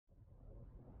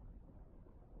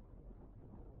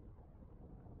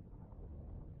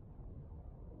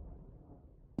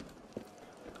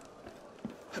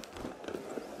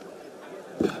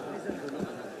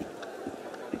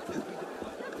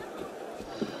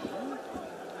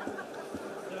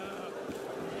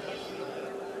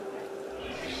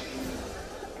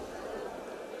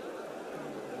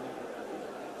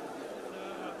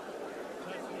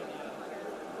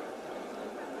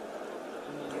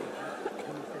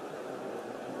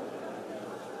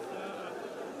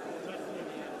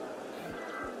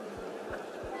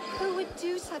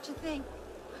do such a thing?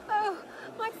 Oh,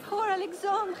 my poor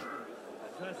Alexandre.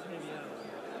 Ça serait bien.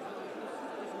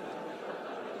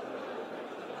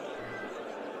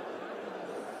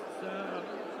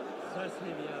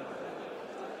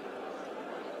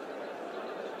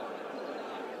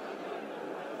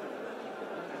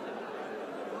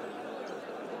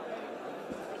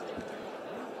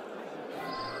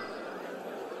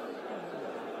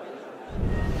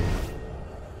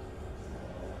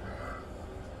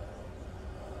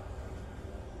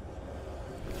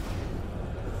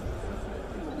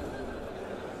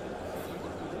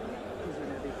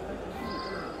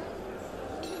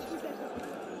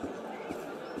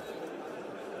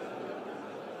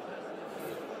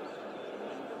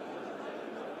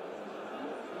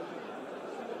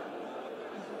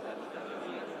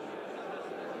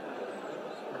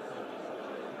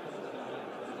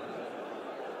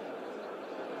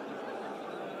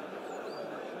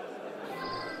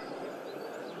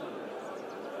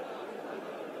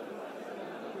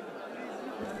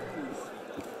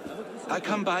 I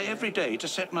come by every day to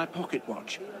set my pocket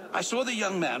watch. I saw the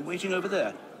young man waiting over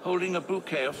there, holding a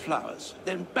bouquet of flowers.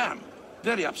 Then, bam!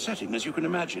 Very upsetting, as you can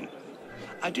imagine.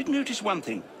 I did notice one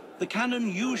thing. The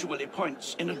cannon usually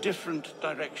points in a different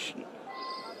direction.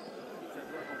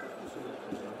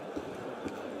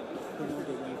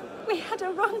 We had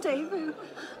a rendezvous.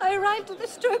 I arrived at the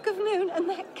stroke of noon, and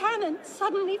that cannon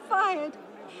suddenly fired.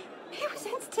 He was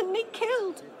instantly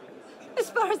killed. As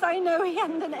far as I know, he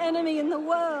hadn't an enemy in the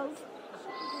world.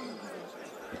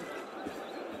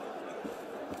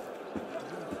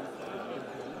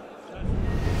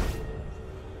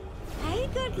 Hey,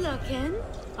 good looking.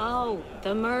 Oh,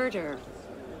 the murder.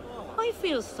 I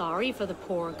feel sorry for the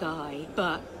poor guy,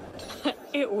 but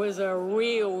it was a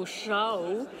real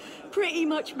show. Pretty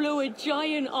much blew a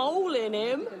giant hole in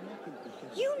him.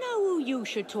 You know who you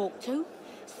should talk to?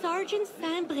 Sergeant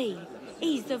Saint-Brie.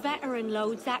 He's the veteran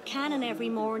loads that cannon every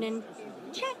morning.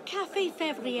 Check Café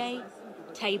Février.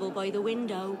 Table by the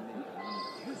window.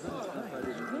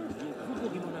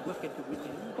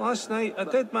 Last night, I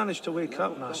did manage to wake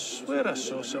up and I swear I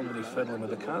saw somebody fiddling with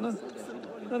the cannon.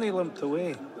 Then he limped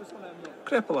away.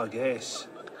 Cripple, I guess.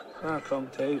 I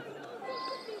conked out.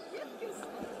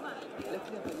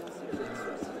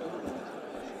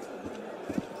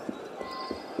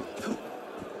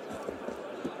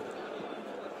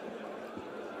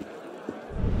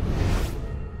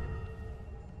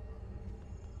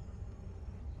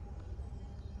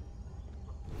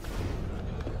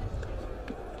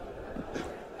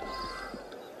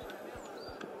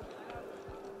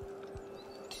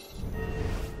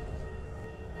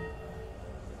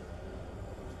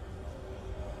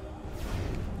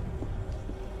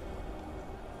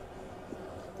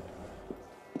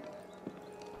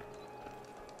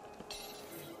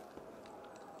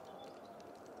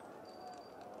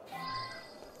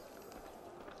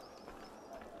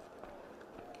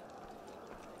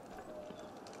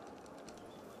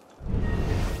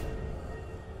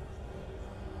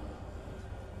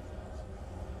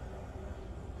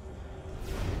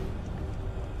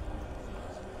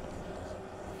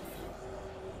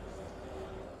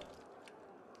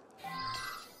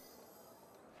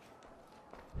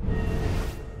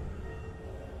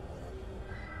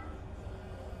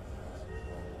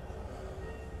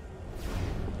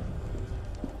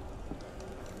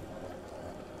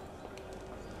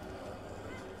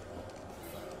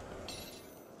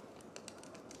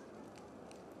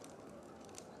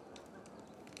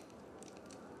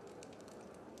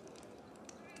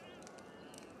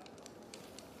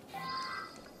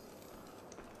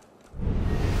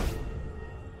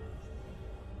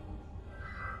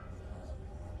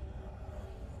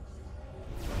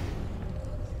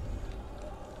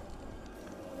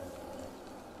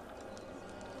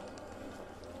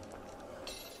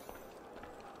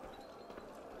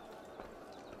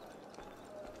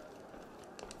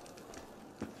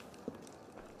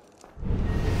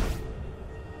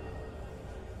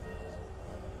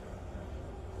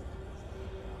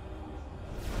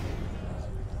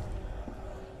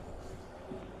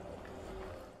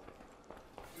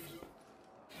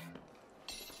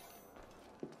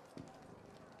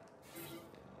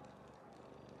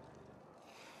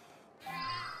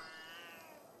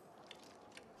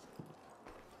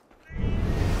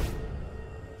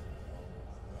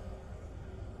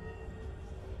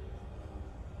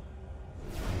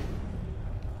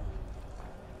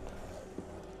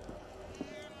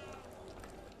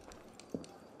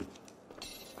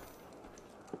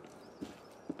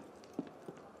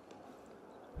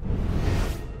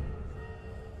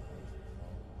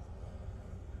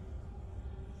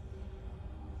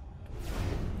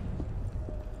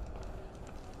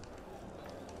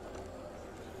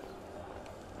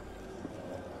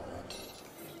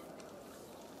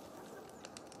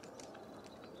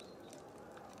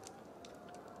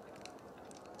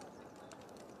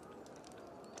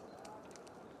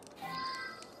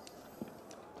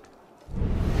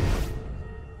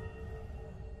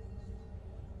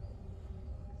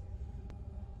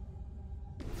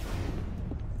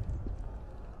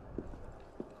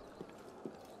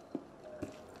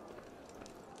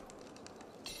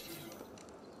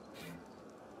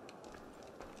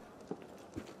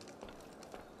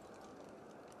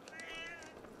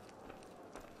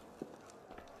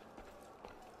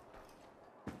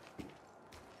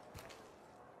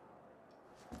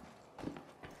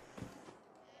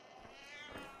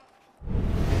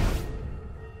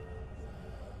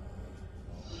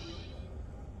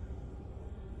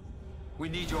 We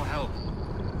need your help.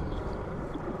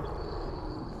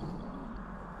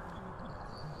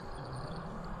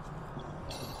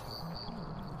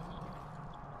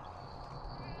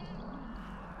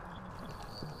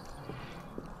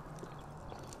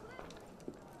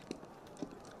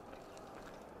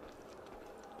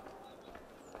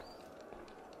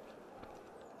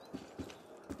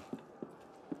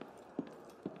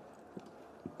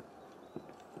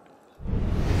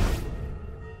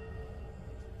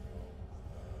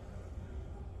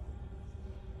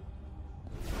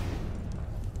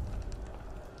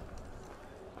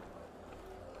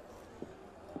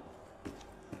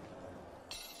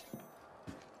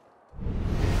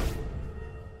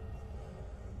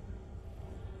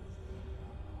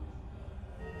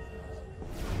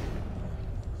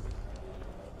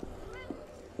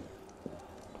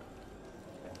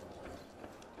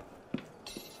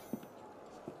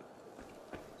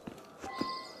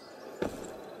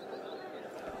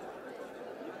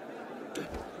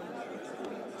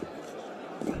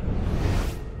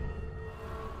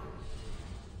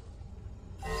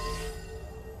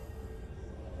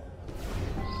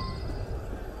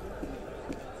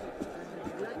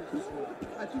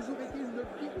 A toujours été une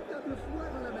véritable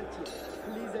foire en la matière.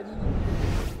 Les animaux...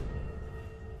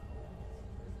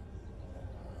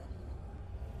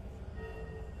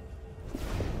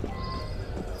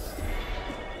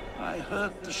 I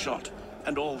heard the shot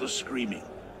and all the screaming.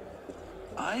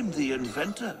 I'm the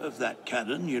inventor of that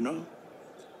cannon, you know.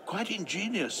 Quite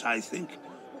ingenious, I think.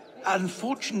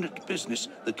 Unfortunate business,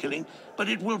 the killing, but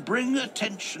it will bring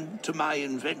attention to my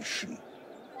invention.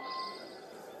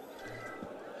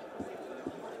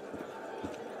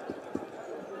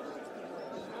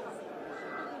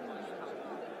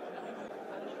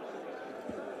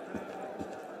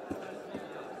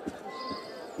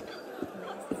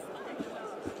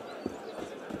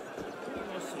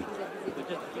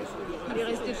 Il est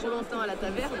resté trop longtemps à la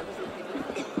taverne.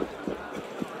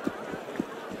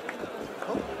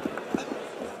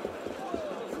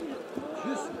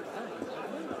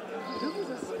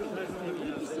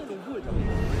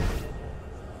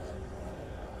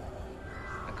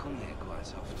 I come here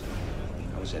quite often.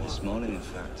 I was here this morning, in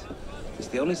fact. It's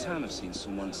the only time I've seen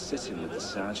someone sitting with the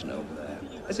sergeant over there.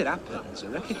 As it happens, I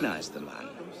recognized the man.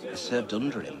 I served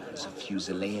under him as a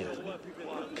fusilier,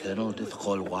 Colonel de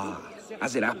Rollois.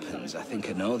 As it happens, I think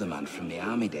I know the man from the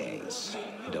army days.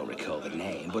 I don't recall the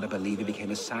name, but I believe he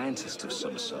became a scientist of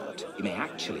some sort. He may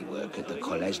actually work at the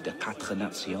Collège de Quatre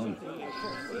Nations.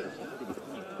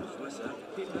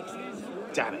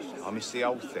 Damn it, I missed the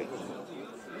old thing.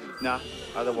 Nah,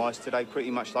 otherwise today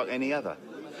pretty much like any other.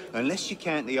 Unless you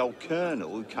count the old colonel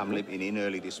who come limping in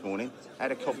early this morning,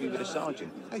 had a coffee with the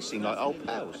sergeant. They seem like old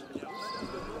pals.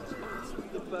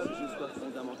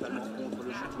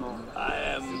 I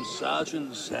am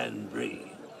Sergeant Sandry,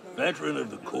 veteran of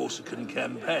the Corsican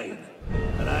campaign,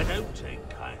 and I don't take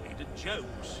kindly to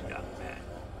jokes, young man.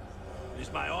 It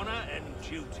is my honor and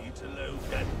duty to load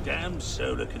that damn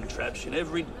solar contraption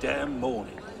every damn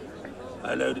morning.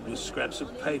 I load it with scraps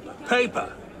of paper.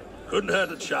 Paper! Couldn't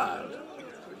hurt a child.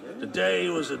 Today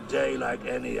was a day like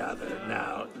any other.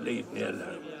 Now, leave me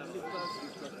alone.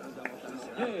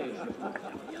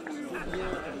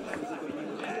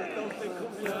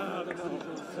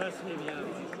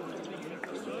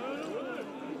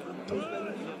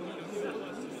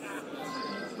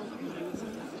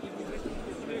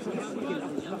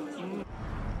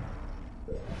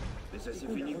 Mais ça s'est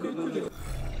fini comme...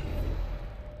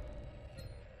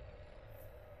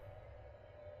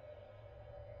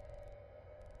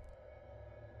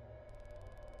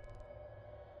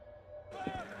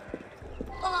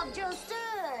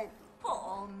 Understood.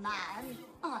 Poor man.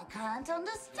 I can't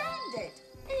understand it.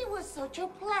 He was such a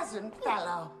pleasant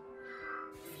fellow.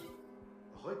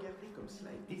 Regardez comme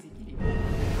cela est déséquilibré.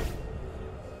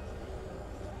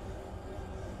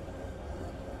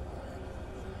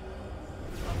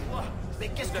 Mais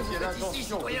qu'est-ce que vous faites ici,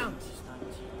 citoyen?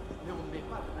 Mais on ne met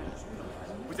pas de majuscule en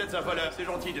face. Vous êtes un voleur, c'est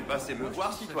gentil de passer me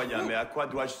voir, citoyen, mais à quoi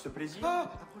dois-je ce plaisir?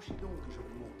 Approchez donc que je vous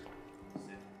montre.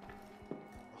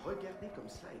 Regardez comme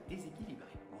cela est déséquilibré.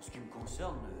 En ce qui me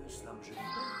concerne, cela me gêne.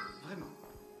 Vraiment,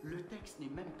 le texte n'est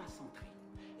même pas centré.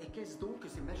 Et qu'est-ce donc que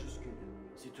ces majuscules?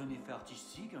 C'est un effet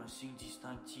artistique, un signe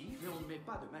distinctif. Mais on ne met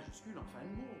pas de majuscules en fin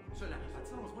de mot. Cela n'a pas de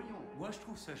sens, voyons. Moi, je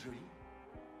trouve ça joli.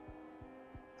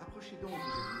 Approchez donc que je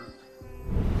vous montre.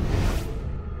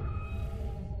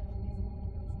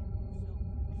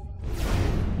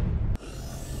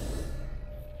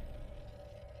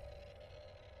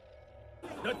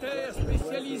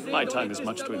 My time is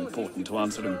much too important to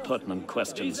answer impertinent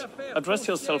questions. Address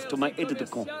yourself to my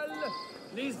aide-de-camp.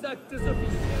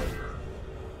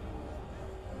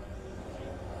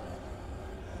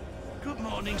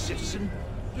 morning, citizen.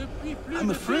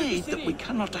 I'm afraid that we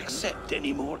cannot accept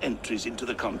any more entries into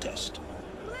the contest.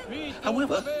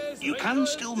 However, you can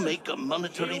still make a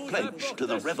monetary pledge to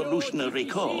the revolutionary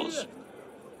cause.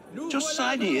 Just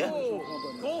sign here.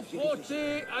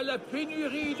 Confronté à la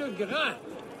pénurie de grains.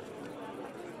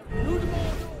 Nous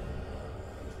demandons...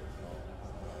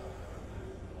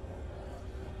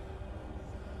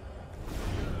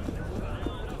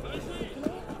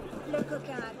 Le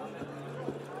coquin.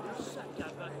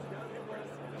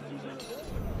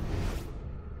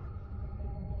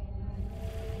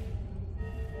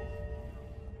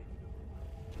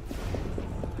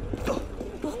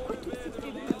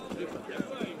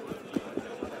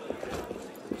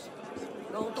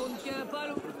 Quand on ne tient pas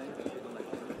le...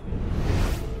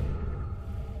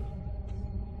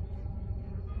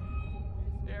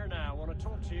 There now, I want to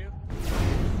talk to you.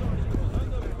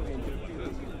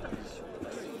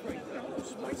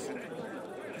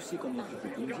 Tu sais combien tu peux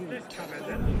payer?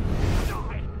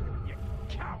 Die, you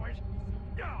coward!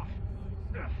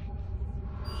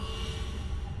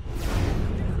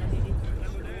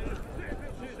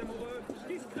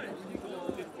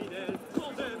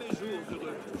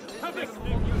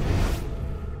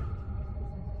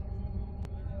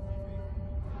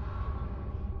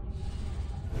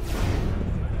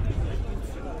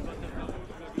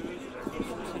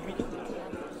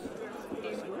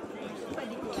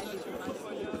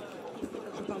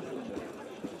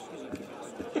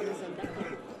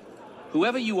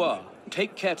 Whoever you are,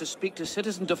 take care to speak to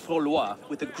Citizen de Frolois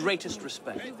with the greatest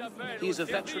respect. He is a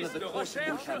veteran of the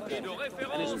Corsican campaign,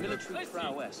 and his military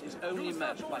prowess is only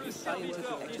matched by his scientific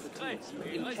expertise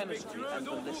in chemistry and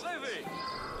ballistics.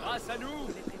 Grâce à nous,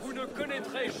 vous ne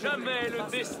connaîtrez jamais le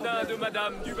destin de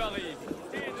Madame du Barry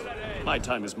et de la laine. My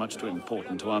time is much too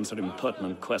important to answer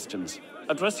impertinent questions.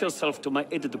 Address yourself to my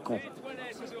aide-de-camp.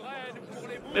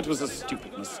 It was a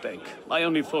stupid mistake. My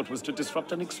only thought was to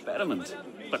disrupt an experiment.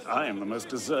 But I am the most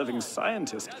deserving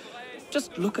scientist.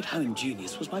 Just look at how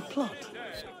ingenious was my plot.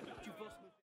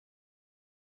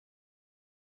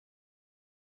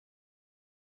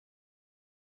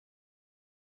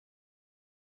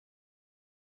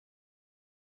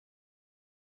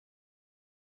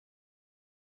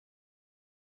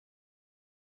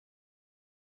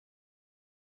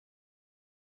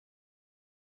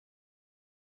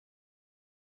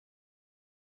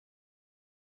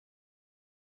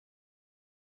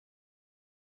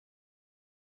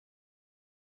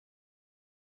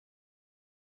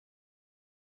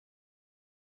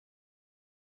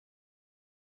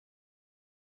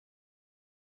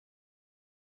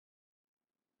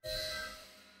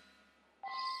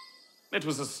 It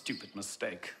was a stupid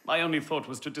mistake. My only thought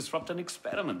was to disrupt an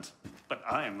experiment. But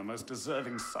I am the most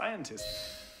deserving scientist.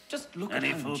 Just look at how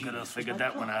Any fool could have ingenious was figured my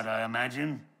that one plot. out, I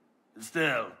imagine.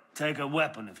 Still, take a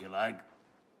weapon if you like.